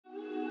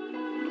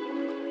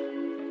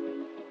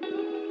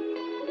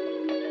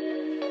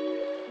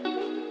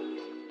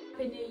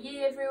Happy New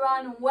Year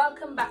everyone, and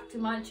welcome back to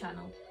my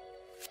channel.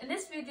 In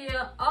this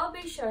video I'll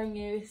be showing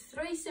you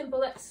 3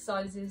 simple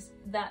exercises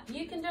that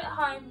you can do at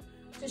home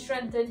to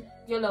strengthen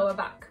your lower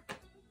back.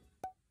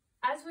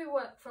 As we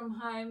work from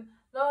home,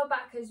 lower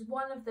back is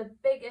one of the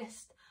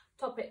biggest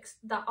topics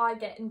that I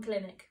get in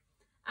clinic,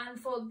 and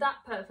for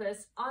that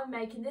purpose I'm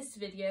making this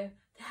video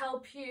to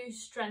help you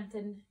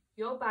strengthen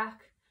your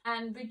back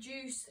and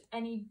reduce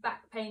any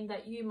back pain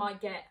that you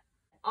might get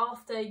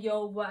after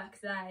your work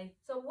day.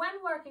 So when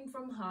working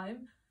from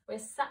home, we're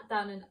sat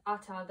down and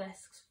at our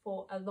desks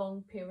for a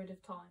long period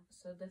of time.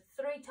 So the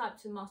 3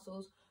 types of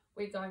muscles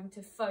we're going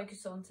to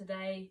focus on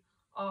today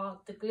are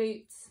the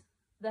glutes,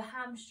 the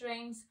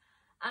hamstrings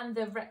and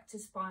the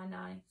rectus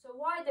spinae. So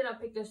why did I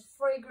pick those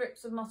 3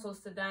 groups of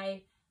muscles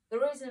today? The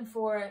reason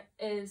for it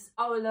is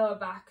our lower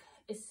back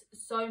is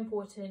so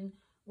important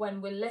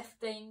when we're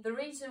lifting. The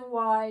reason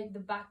why the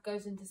back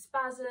goes into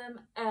spasm,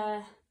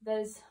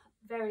 there's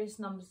various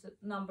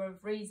number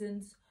of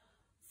reasons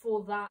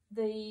for that.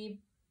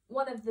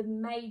 One of the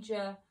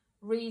major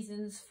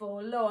reasons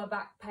for lower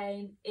back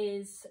pain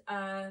is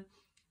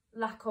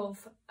lack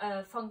of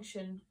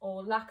function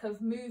or lack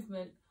of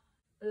movement,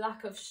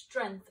 lack of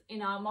strength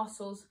in our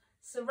muscles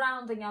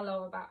surrounding our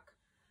lower back.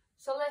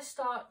 So let's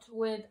start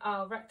with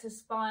our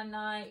rectus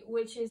spinae,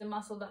 which is a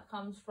muscle that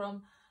comes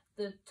from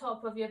the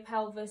top of your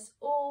pelvis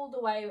all the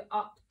way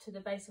up to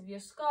the base of your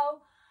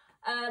skull.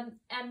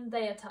 And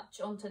they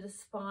attach onto the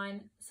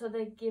spine, so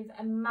they give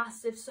a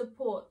massive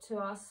support to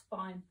our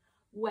spine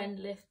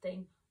when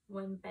lifting,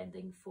 when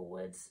bending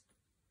forwards.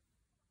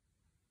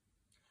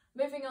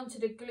 Moving on to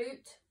the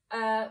glute,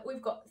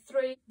 we've got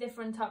 3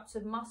 different types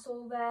of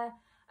muscle there: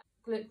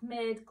 glute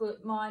mid,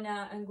 glute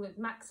minor and glute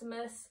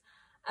maximus.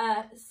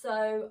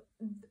 So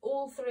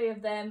all 3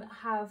 of them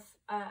have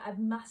a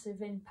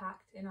massive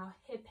impact in our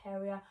hip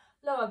area,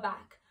 lower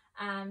back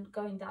and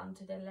going down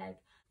to the leg.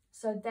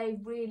 So they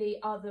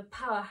really are the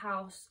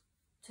powerhouse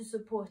to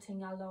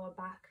supporting our lower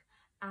back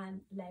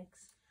and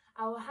legs.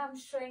 Our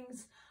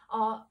hamstrings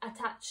are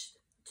attached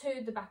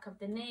to the back of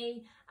the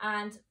knee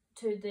and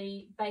to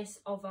the base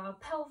of our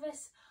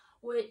pelvis,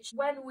 which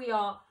when we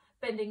are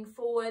bending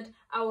forward,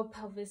 our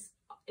pelvis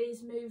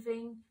is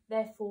moving,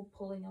 therefore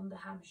pulling on the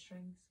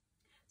hamstrings.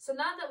 So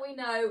now that we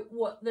know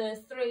what the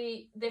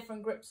 3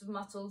 different groups of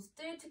muscles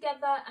do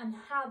together and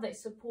how they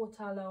support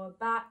our lower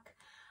back,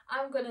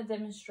 I'm going to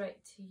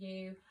demonstrate to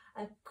you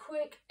a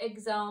quick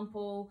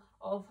example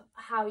of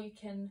how you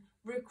can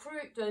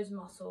recruit those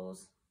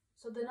muscles.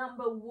 So the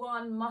number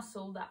 1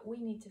 muscle that we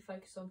need to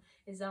focus on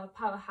is our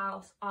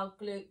powerhouse, our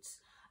glutes.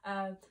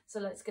 So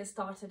let's get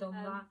started on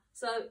that.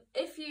 So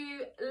if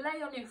you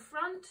lay on your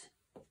front,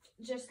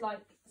 just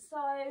like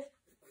so,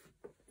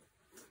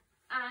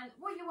 and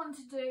what you want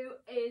to do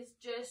is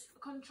just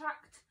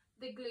contract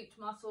the glute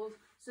muscles.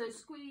 So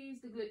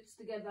squeeze the glutes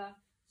together,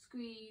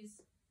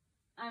 squeeze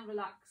and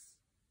relax.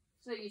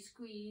 So you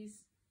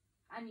squeeze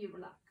and you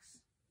relax.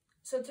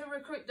 So to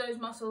recruit those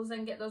muscles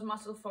and get those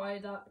muscles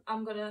fired up,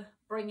 I'm gonna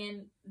bring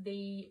in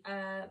the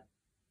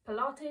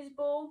Pilates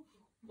ball.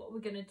 What we're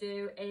gonna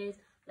do is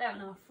lay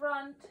on our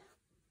front,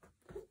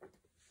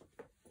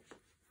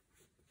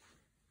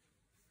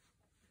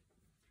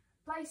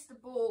 place the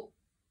ball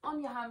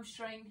on your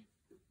hamstring,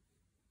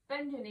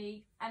 bend your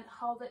knee and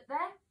hold it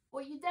there.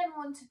 What you then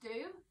want to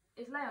do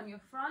is lay on your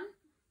front,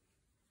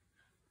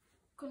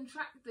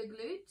 contract the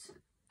glute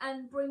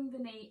and bring the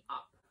knee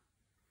up,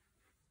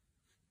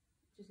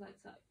 just like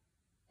so.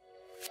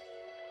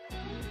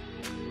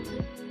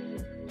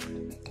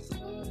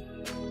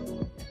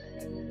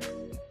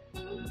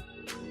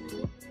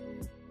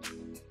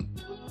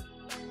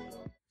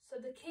 So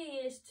the key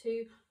is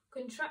to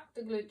contract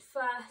the glute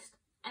first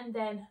and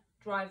then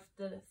drive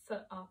the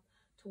foot up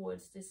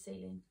towards the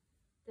ceiling.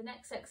 The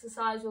next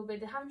exercise will be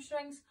the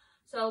hamstrings.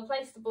 So I'll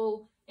place the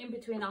ball in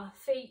between our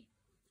feet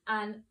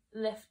and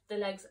lift the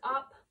legs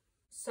up.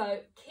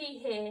 So key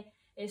here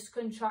is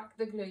contract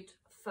the glute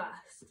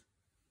first.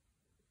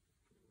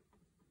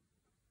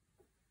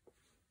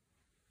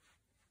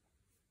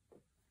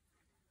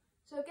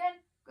 So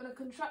again, going to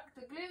contract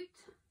the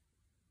glute,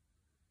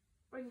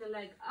 bring the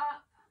leg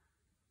up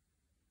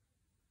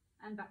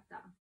and back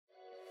down.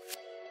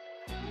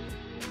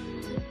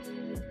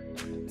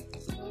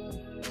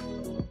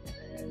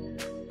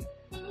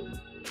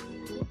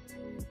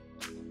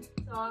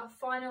 So our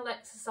final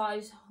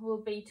exercise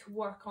will be to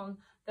work on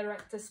the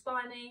rectus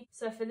spinae.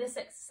 So for this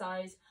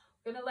exercise,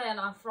 we're going to lay on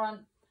our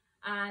front,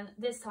 and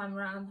this time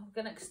around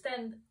we're going to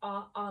extend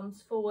our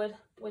arms forward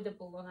with the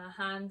ball on our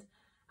hand,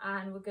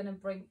 and we're going to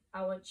bring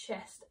our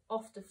chest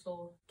off the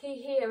floor.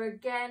 Key here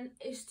again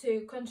is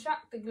to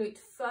contract the glute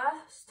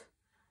first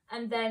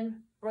and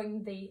then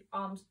bring the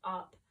arms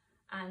up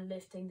and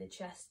lifting the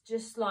chest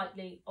just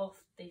slightly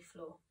off the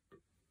floor.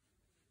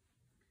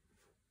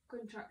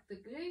 Contract the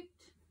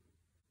glute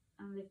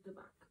and lift the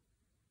back.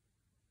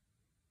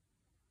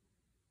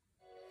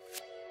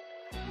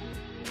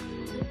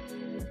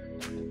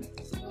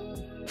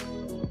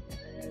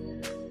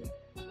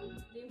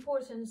 The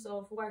importance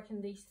of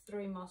working these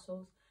 3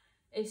 muscles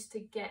is to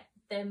get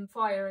them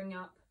firing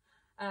up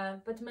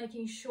but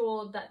making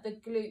sure that the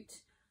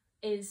glute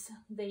is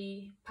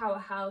the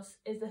powerhouse,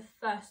 is the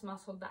first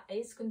muscle that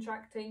is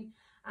contracting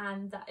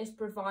and that is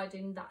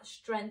providing that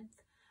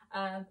strength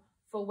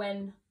for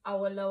when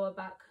our lower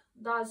back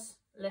does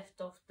lift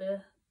off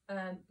the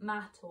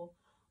mat, or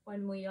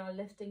when we are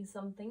lifting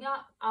something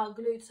up, our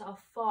glutes are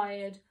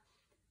fired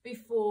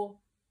before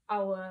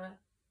our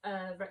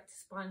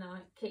rectus spinae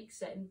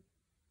kicks in.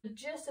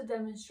 Just to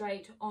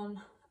demonstrate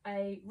on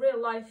a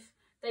real life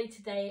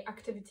day-to-day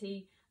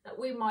activity that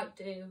we might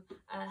do,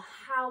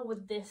 how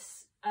would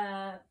this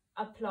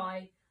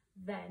apply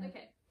then?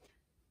 Okay,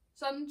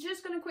 so I'm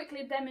just going to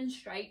quickly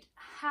demonstrate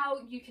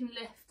how you can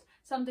lift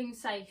something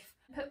safe.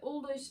 Put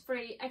all those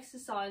 3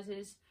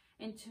 exercises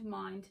into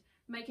mind,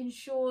 making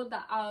sure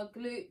that our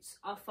glutes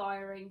are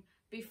firing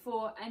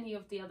before any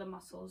of the other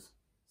muscles.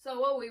 So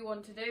what we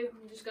want to do,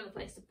 I'm just going to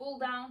place the ball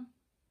down.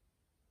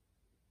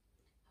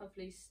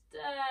 Hopefully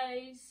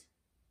stays.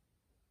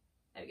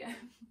 There we go.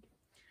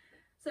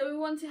 So we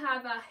want to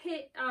have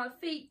our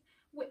feet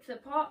width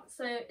apart.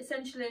 So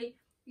essentially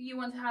you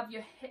want to have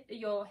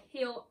your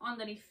heel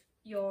underneath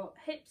your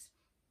hips.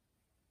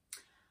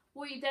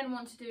 What you then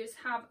want to do is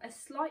have a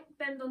slight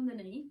bend on the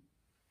knee,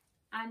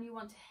 and you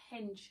want to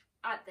hinge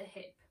at the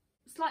hip.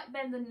 Slight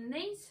bend on the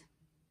knees,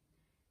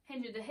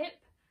 hinge at the hip,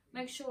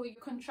 make sure you're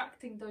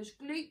contracting those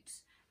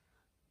glutes,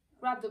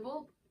 grab the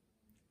ball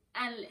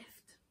and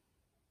lift.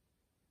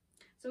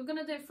 So we're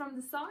going to do it from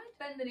the side,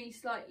 bend the knee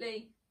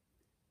slightly,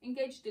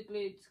 engage the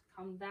glutes,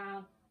 come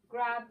down,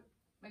 grab,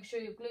 make sure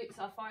your glutes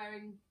are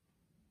firing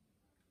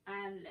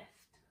and lift.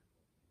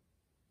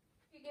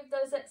 If you give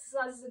those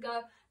exercises a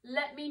go,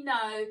 let me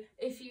know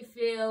if you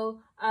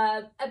feel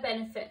a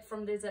benefit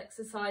from these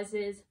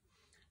exercises.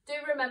 Do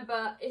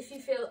remember, if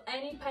you feel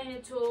any pain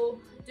at all,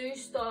 do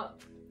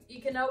stop.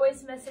 You can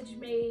always message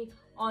me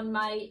on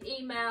my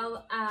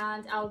email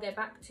and I'll get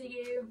back to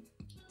you.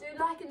 Do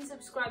like and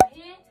subscribe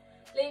here.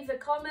 Leave a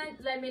comment,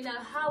 let me know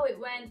how it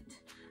went,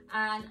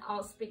 and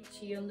I'll speak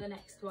to you on the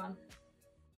next one.